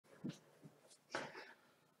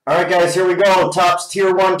All right, guys, here we go. Topps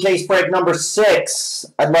Tier 1 case break number 6.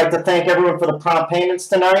 I'd like to thank everyone for the prompt payments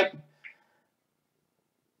tonight.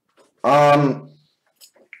 I'll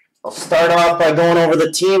start off by going over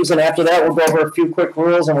the teams, and after that we'll go over a few quick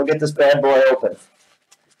rules, and we'll get this bad boy open.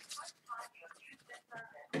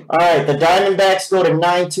 All right, the Diamondbacks go to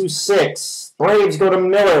 926. Braves go to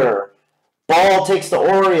Miller. Ball takes the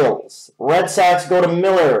Orioles. Red Sox go to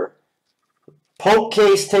Miller. Poke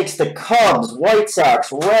Case takes the Cubs, White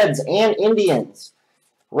Sox, Reds, and Indians.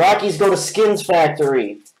 Rockies go to Skins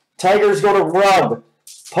Factory. Tigers go to Rub.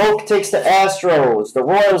 Poke takes the Astros. The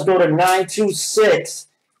Royals go to 926.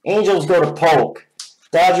 Angels go to Poke.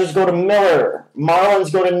 Dodgers go to Miller.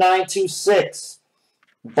 Marlins go to 926.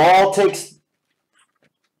 Ball takes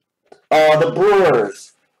the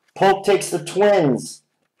Brewers. Poke takes the Twins.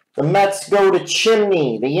 The Mets go to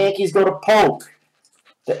Chimney. The Yankees go to Poke.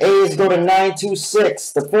 The A's go to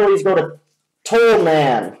 926. The Phillies go to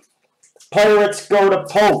Tollman. Pirates go to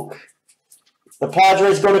Poke. The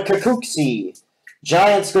Padres go to Kakuxi.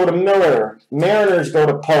 Giants go to Miller. Mariners go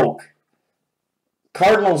to Poke.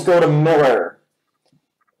 Cardinals go to Miller.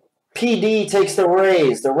 PD takes the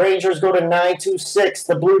Rays. The Rangers go to 926.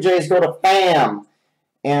 The Blue Jays go to FAM.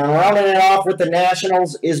 And rounding it off with the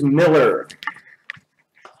Nationals is Miller.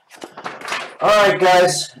 All right,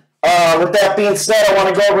 guys. With that being said, I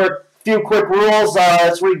want to go over a few quick rules.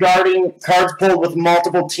 It's regarding cards pulled with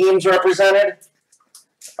multiple teams represented.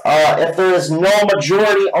 If there is no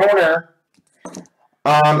majority owner,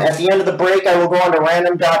 at the end of the break, I will go on to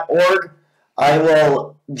random.org. I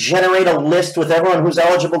will generate a list with everyone who's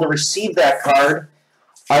eligible to receive that card.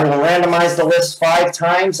 I will randomize the list 5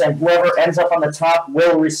 times, and whoever ends up on the top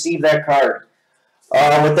will receive that card.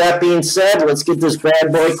 With that being said, let's get this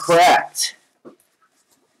bad boy cracked.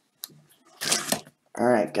 All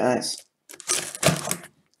right, guys.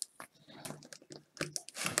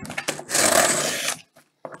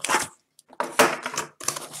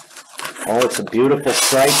 Oh, it's a beautiful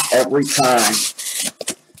sight every time.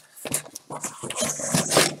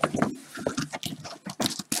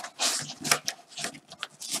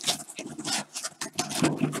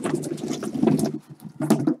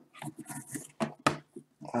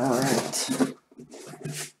 All right.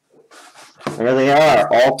 There they are,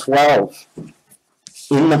 all 12.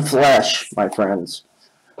 In the flesh, my friends.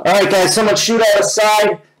 All right, guys, someone shoot out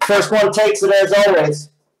aside. First one takes it as always.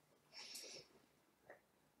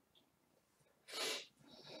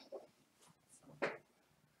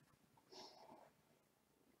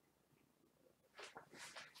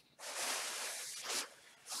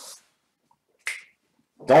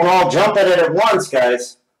 Don't all jump at it at once,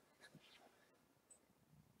 guys.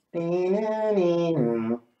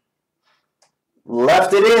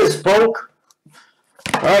 Left it is, Poke.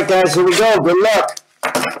 All right, guys, here we go. Good luck.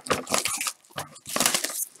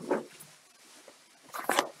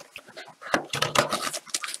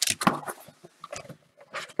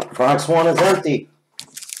 Box 1 is empty.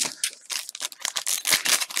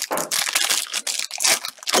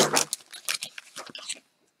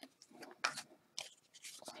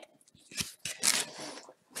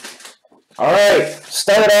 All right,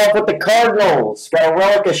 start off with the Cardinals. Got a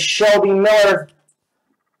relic of Shelby Miller,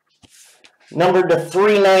 numbered to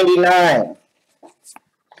 399.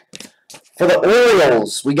 For the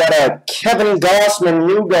Orioles, we got a Kevin Gossman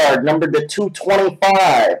new guard, numbered to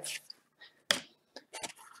 225.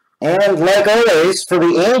 And like always, for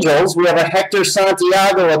the Angels, we have a Hector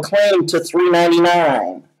Santiago acclaimed to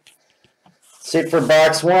 399. That's it for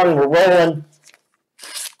box 1. We're rolling.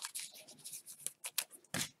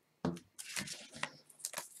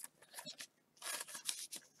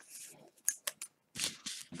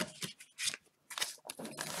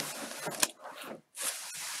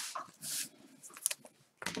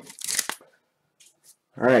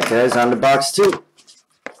 All right, guys, on to box 2.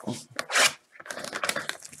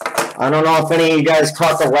 I don't know if any of you guys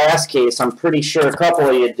caught the last case. I'm pretty sure a couple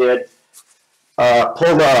of you did.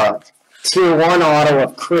 Pulled a Tier 1 auto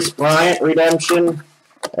of Chris Bryant redemption,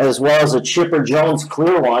 as well as a Chipper Jones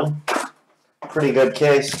clear one. Pretty good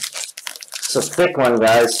case. It's a thick one,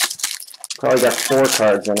 guys. Probably got 4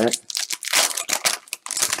 cards in it.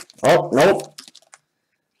 Oh, nope.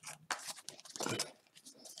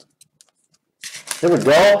 Here we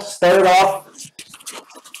go. Started off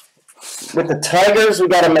with the Tigers. We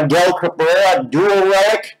got a Miguel Cabrera dual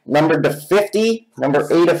relic, numbered to 50, number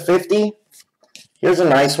 8 of 50. Here's a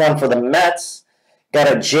nice one for the Mets.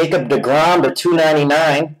 Got a Jacob deGrom to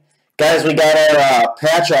 299. Guys, we got our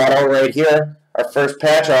patch auto right here, our first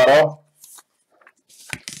patch auto.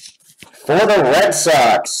 For the Red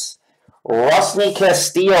Sox, Rusney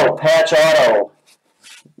Castillo patch auto,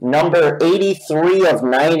 Number 83 of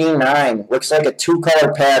 99. Looks like a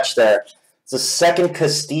two-color patch there. It's the second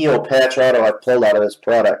Castillo patch auto I pulled out of this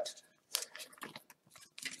product.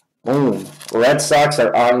 Boom. Red Sox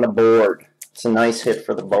are on the board. It's a nice hit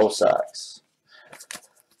for the Bo Sox.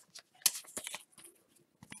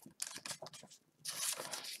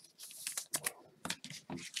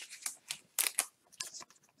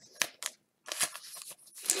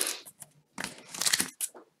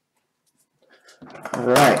 All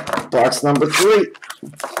right, box number 3.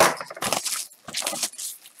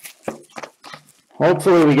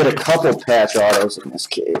 Hopefully we get a couple patch autos in this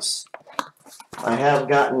case. I have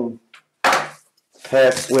gotten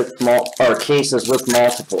packs with cases with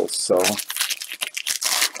multiples, so.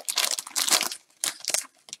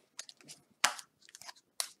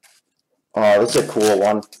 Oh, this is a cool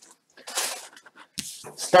one.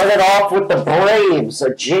 Started off with the Braves,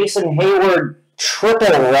 a Jason Hayward triple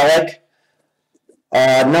relic.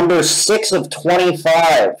 Number 6 of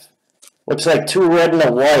 25. Looks like 2 red and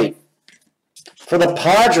a white. For the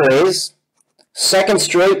Padres, second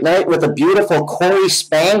straight night with a beautiful Corey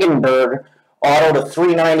Spangenberg auto to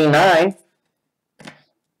 $3.99.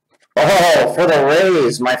 Oh, for the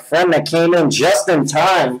Rays, my friend that came in just in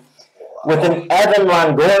time with an Evan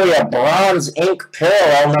Longoria bronze ink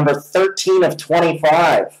parallel, number 13 of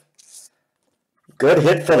 25. Good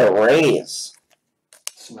hit for the Rays.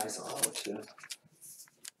 It's a nice auto, too.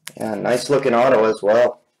 Yeah, nice looking auto as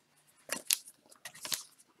well.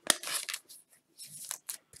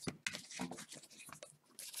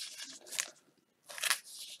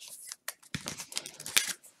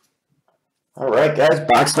 All right, guys,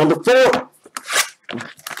 box number 4.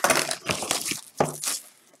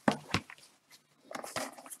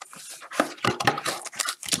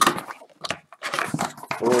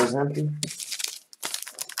 Floor is empty.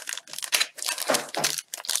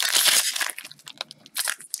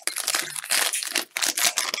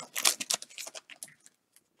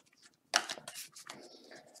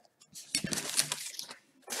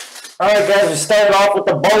 All right, guys, we started off with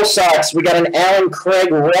the Bo Sox. We got an Alan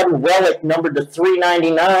Craig red relic numbered to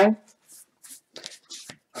 $3.99.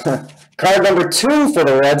 Card number 2 for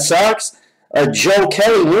the Red Sox, a Joe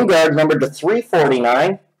Kelly Newgard numbered to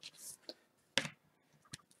 $3.49.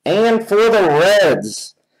 And for the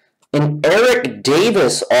Reds, an Eric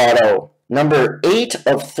Davis auto, number 8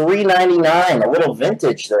 of $3.99. A little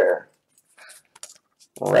vintage there.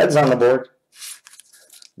 Reds on the board.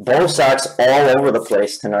 Bo Sox all over the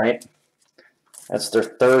place tonight. That's their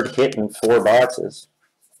 3rd hit in 4 boxes.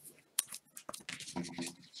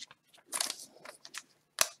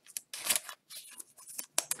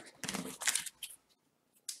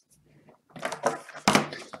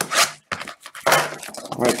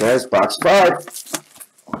 All right, guys, box 5.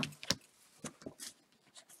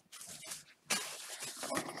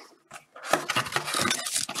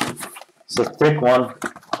 It's a thick one.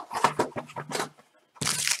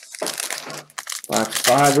 Box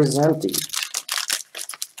 5 is empty.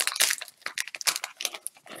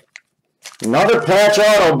 Another patch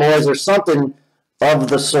auto, boys, or something of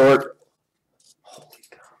the sort. Holy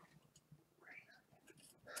cow.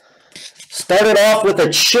 Started off with a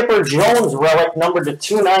Chipper Jones relic numbered to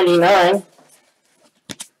 $2.99.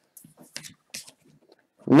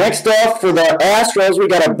 Next off for the Astros, we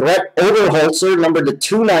got a Brett Oberholzer numbered to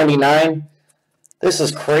 $2.99. This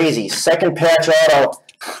is crazy. Second patch auto.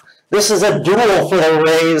 This is a duel for the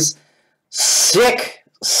Rays. Sick,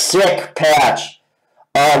 sick patch.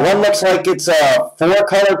 One looks like it's a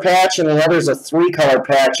 4-color patch, and the other is a 3-color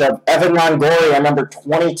patch of Evan Longoria, number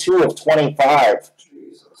 22 of 25.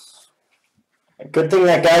 Jesus. Good thing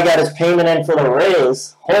that guy got his payment in for the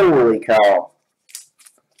Rays. Holy cow.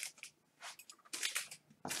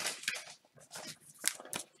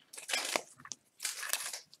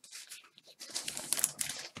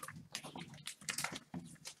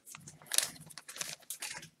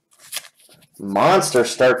 Monster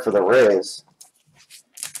start for the Rays.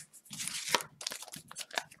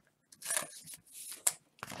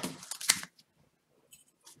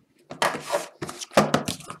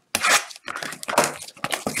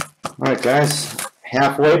 All right, guys,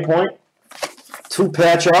 halfway point. 2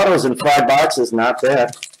 patch autos in 5 boxes, not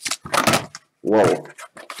bad. Whoa.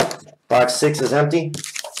 Box 6 is empty.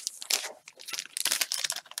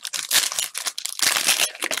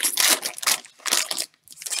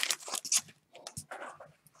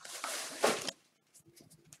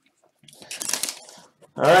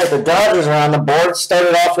 All right, the Dodgers are on the board.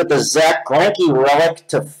 Started off with the Zach Greinke relic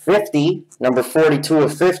to 50, number 42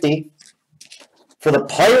 of 50. For the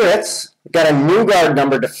Pirates, we got a Newgard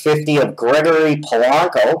number to 50 of Gregory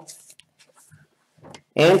Polanco.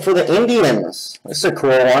 And for the Indians, this is a cool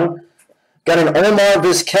one. Got an Omar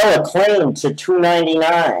Vizquel acclaimed to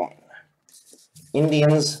 299.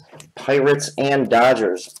 Indians, Pirates, and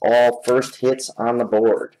Dodgers, all first hits on the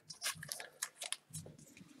board.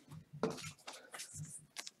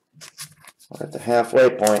 We're at the halfway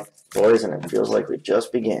point, boys, and it feels like we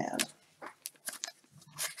just began.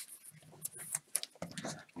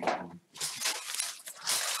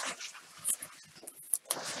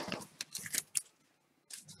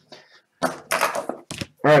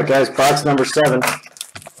 All right, guys, box number 7.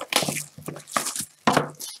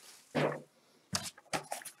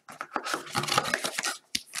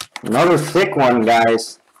 Another thick one,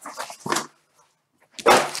 guys.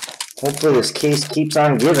 Hopefully this case keeps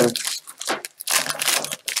on giving.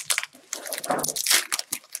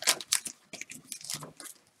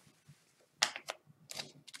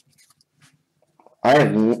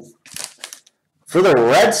 For the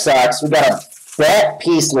Red Sox, we got a bat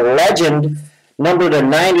piece legend, number to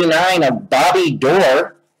 99 of Bobby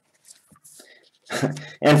Doerr.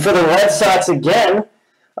 And for the Red Sox again,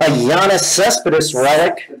 a Giannis Cespedes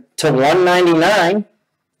relic to 199.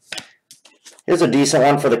 Here's a decent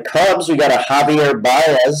one for the Cubs. We got a Javier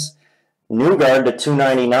Baez Newgard to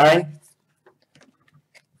 299.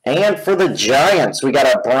 And for the Giants, we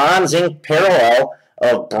got a bronze ink parallel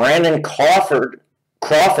of Brandon Crawford,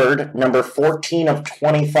 number 14 of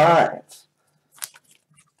 25.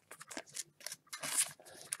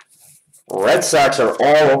 Red Sox are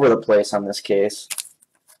all over the place on this case.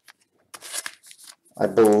 I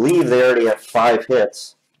believe they already have 5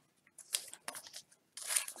 hits.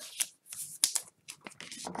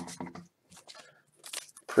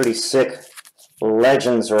 Pretty sick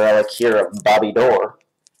Legends relic here of Bobby Doerr,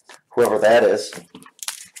 whoever that is.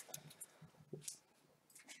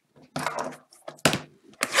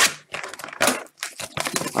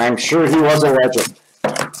 I'm sure he was a legend.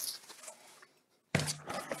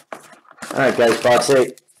 Alright guys, box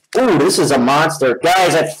 8. Ooh, this is a monster.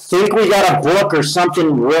 Guys, I think we got a book or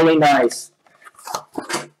something really nice.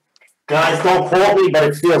 Guys, don't quote me, but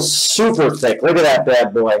it feels super thick. Look at that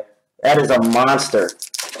bad boy. That is a monster.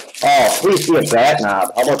 Oh, please be a bat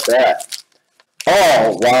knob. How about that?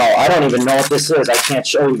 Oh, wow. I don't even know what this is. I can't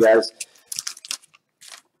show you guys.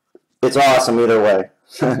 It's awesome either way.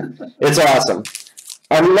 It's awesome.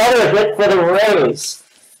 Another hit for the Rays.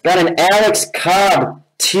 Got an Alex Cobb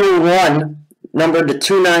Tier 1, numbered to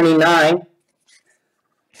 299.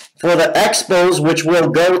 For the Expos, which will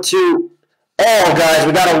go to... Oh, guys,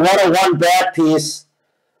 we got a 101 bat piece.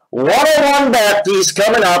 101 bat piece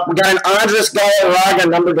coming up. We got an Andres Galarraga,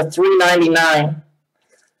 numbered to 399.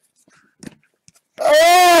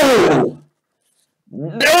 Oh!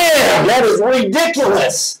 Damn, that is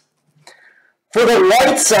ridiculous. For the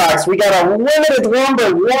White Sox, we got a limited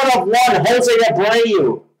number, 1 of 1, Jose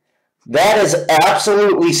Abreu. That is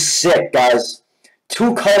absolutely sick, guys.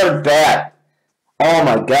 2-colored bat. Oh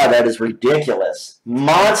my god, that is ridiculous.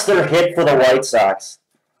 Monster hit for the White Sox.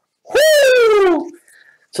 Woo!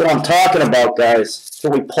 That's what I'm talking about, guys. That's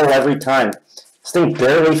what we pull every time. This thing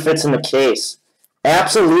barely fits in the case.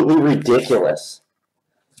 Absolutely ridiculous.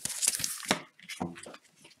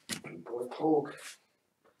 Boy, Polk.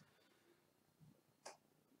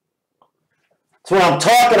 That's what I'm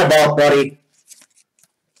talking about, buddy.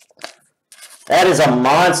 That is a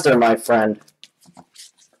monster, my friend.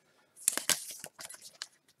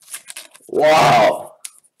 Wow.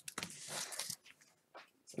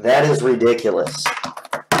 That is ridiculous.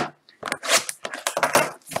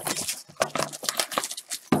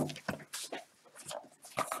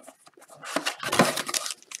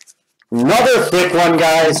 Another thick one,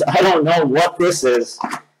 guys. I don't know what this is.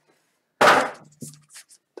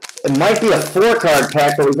 It might be a 4-card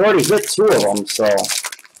pack, but we've already hit 2 of them, so...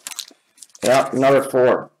 Yeah, another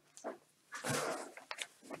 4.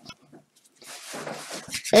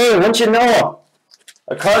 Hey, wouldn't you know?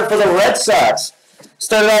 A card for the Red Sox.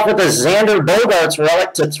 Started off with a Xander Bogaerts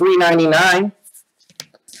relic to 399.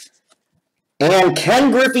 And Ken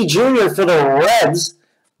Griffey Jr. for the Reds,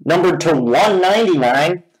 numbered to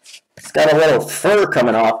 199. It's got a little fur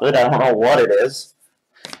coming off it. I don't know what it is.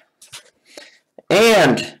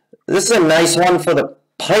 And this is a nice one for the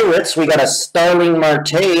Pirates. We got a Starling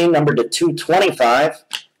Marte, numbered to 225.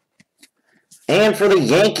 And for the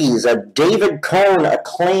Yankees, a David Cone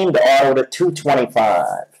acclaimed auto to 225.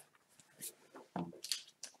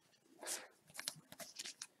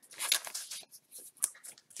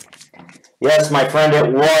 Yes, my friend,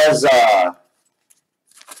 it was...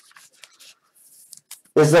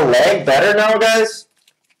 Is the leg better now, guys?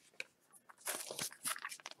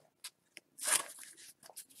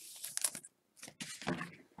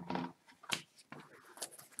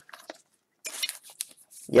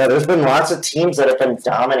 Yeah, there's been lots of teams that have been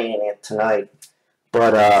dominating it tonight.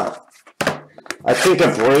 But I think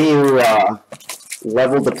Abreu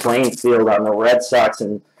leveled the playing field on the Red Sox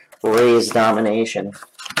and Rays domination.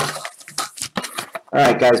 All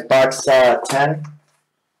right, guys, box 10.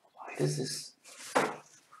 Why does this?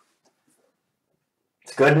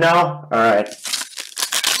 It's good now? All right.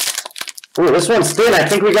 Ooh, this one's thin. I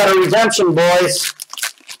think we got a redemption, boys.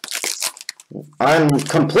 I'm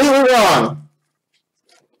completely wrong.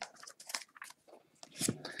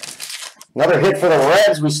 Another hit for the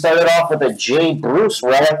Reds. We started off with a Jay Bruce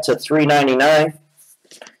relic to $3.99.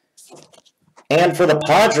 And for the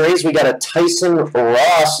Padres, we got a Tyson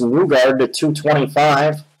Ross Newgard to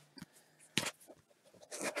 $2.25.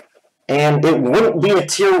 And it wouldn't be a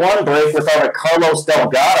Tier 1 break without a Carlos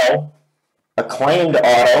Delgado, acclaimed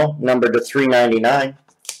auto, numbered to $3.99.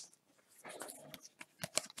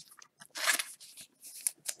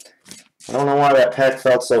 I don't know why that pack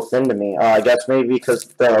felt so thin to me. I guess maybe because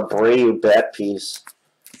the Abreu bat piece.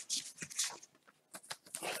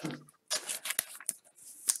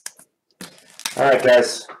 All right,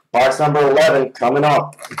 guys. Box number 11 coming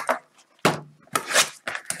up.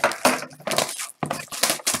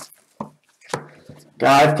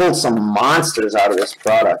 God, I've pulled some monsters out of this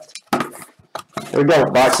product. Here we go,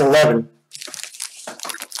 box 11.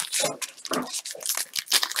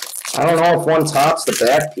 I don't know if one tops the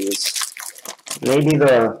back piece. Maybe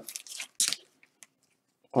the...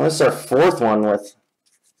 Well, this is our fourth one with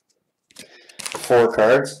 4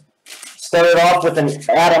 cards. Started off with an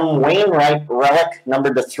Adam Wainwright relic,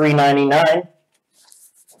 numbered to $3.99.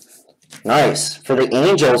 Nice. For the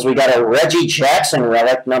Angels, we got a Reggie Jackson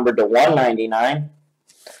relic, numbered to $1.99.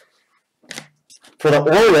 For the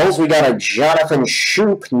Orioles, we got a Jonathan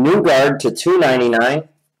Shoup Newgard to $2.99.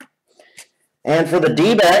 And for the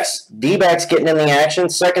D-backs getting in the action,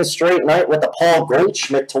 second straight night with a Paul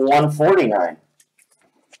Goldschmidt to $1.49.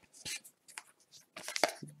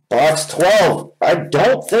 Box 12. I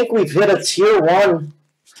don't think we've hit a Tier 1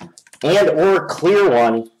 and or Clear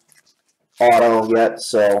 1 auto yet,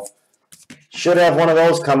 so should have one of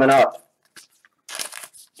those coming up.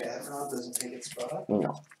 Bat knob doesn't take its spot?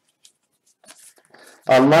 No.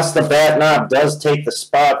 Unless the bat knob does take the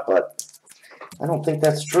spot, but I don't think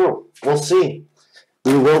that's true. We'll see.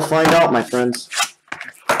 We will find out, my friends.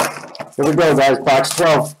 Here we go, guys. Box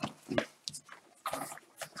 12.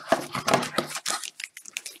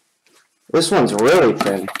 This one's really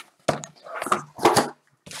thin.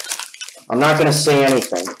 I'm not going to say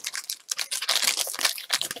anything.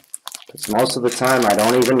 Because most of the time, I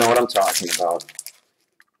don't even know what I'm talking about.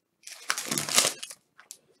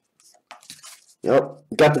 Yep.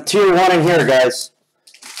 Got the Tier 1 in here, guys.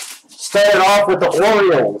 Started off with the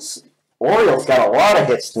Orioles. Orioles got a lot of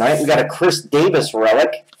hits tonight. We got a Chris Davis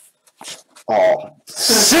relic. Oh,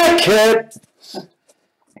 sick hit!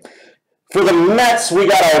 For the Mets, we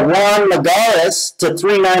got a Juan Lagares to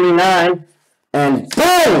 $3.99. And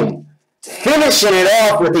boom! Finishing it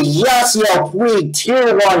off with a Yasiel Puig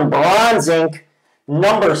Tier 1 Bronze Ink,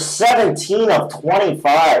 number 17 of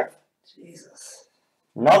 25. Jesus.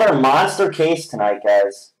 Another monster case tonight,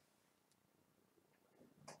 guys.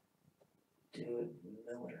 Dude,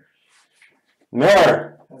 Miller.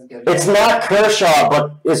 Miller. It's not Kershaw,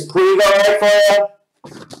 but is Puig all right for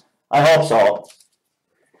you? I hope so.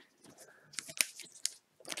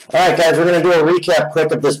 All right, guys, we're going to do a recap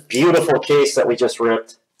quick of this beautiful case that we just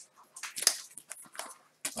ripped.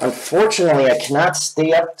 Unfortunately, I cannot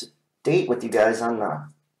stay up to date with you guys on the...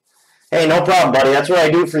 Hey, no problem, buddy. That's what I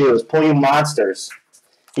do for you, is pull you monsters.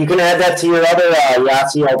 You can add that to your other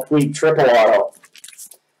Yasiel Puig triple auto.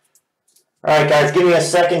 All right, guys, give me a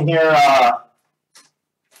second here.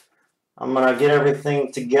 I'm going to get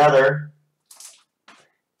everything together.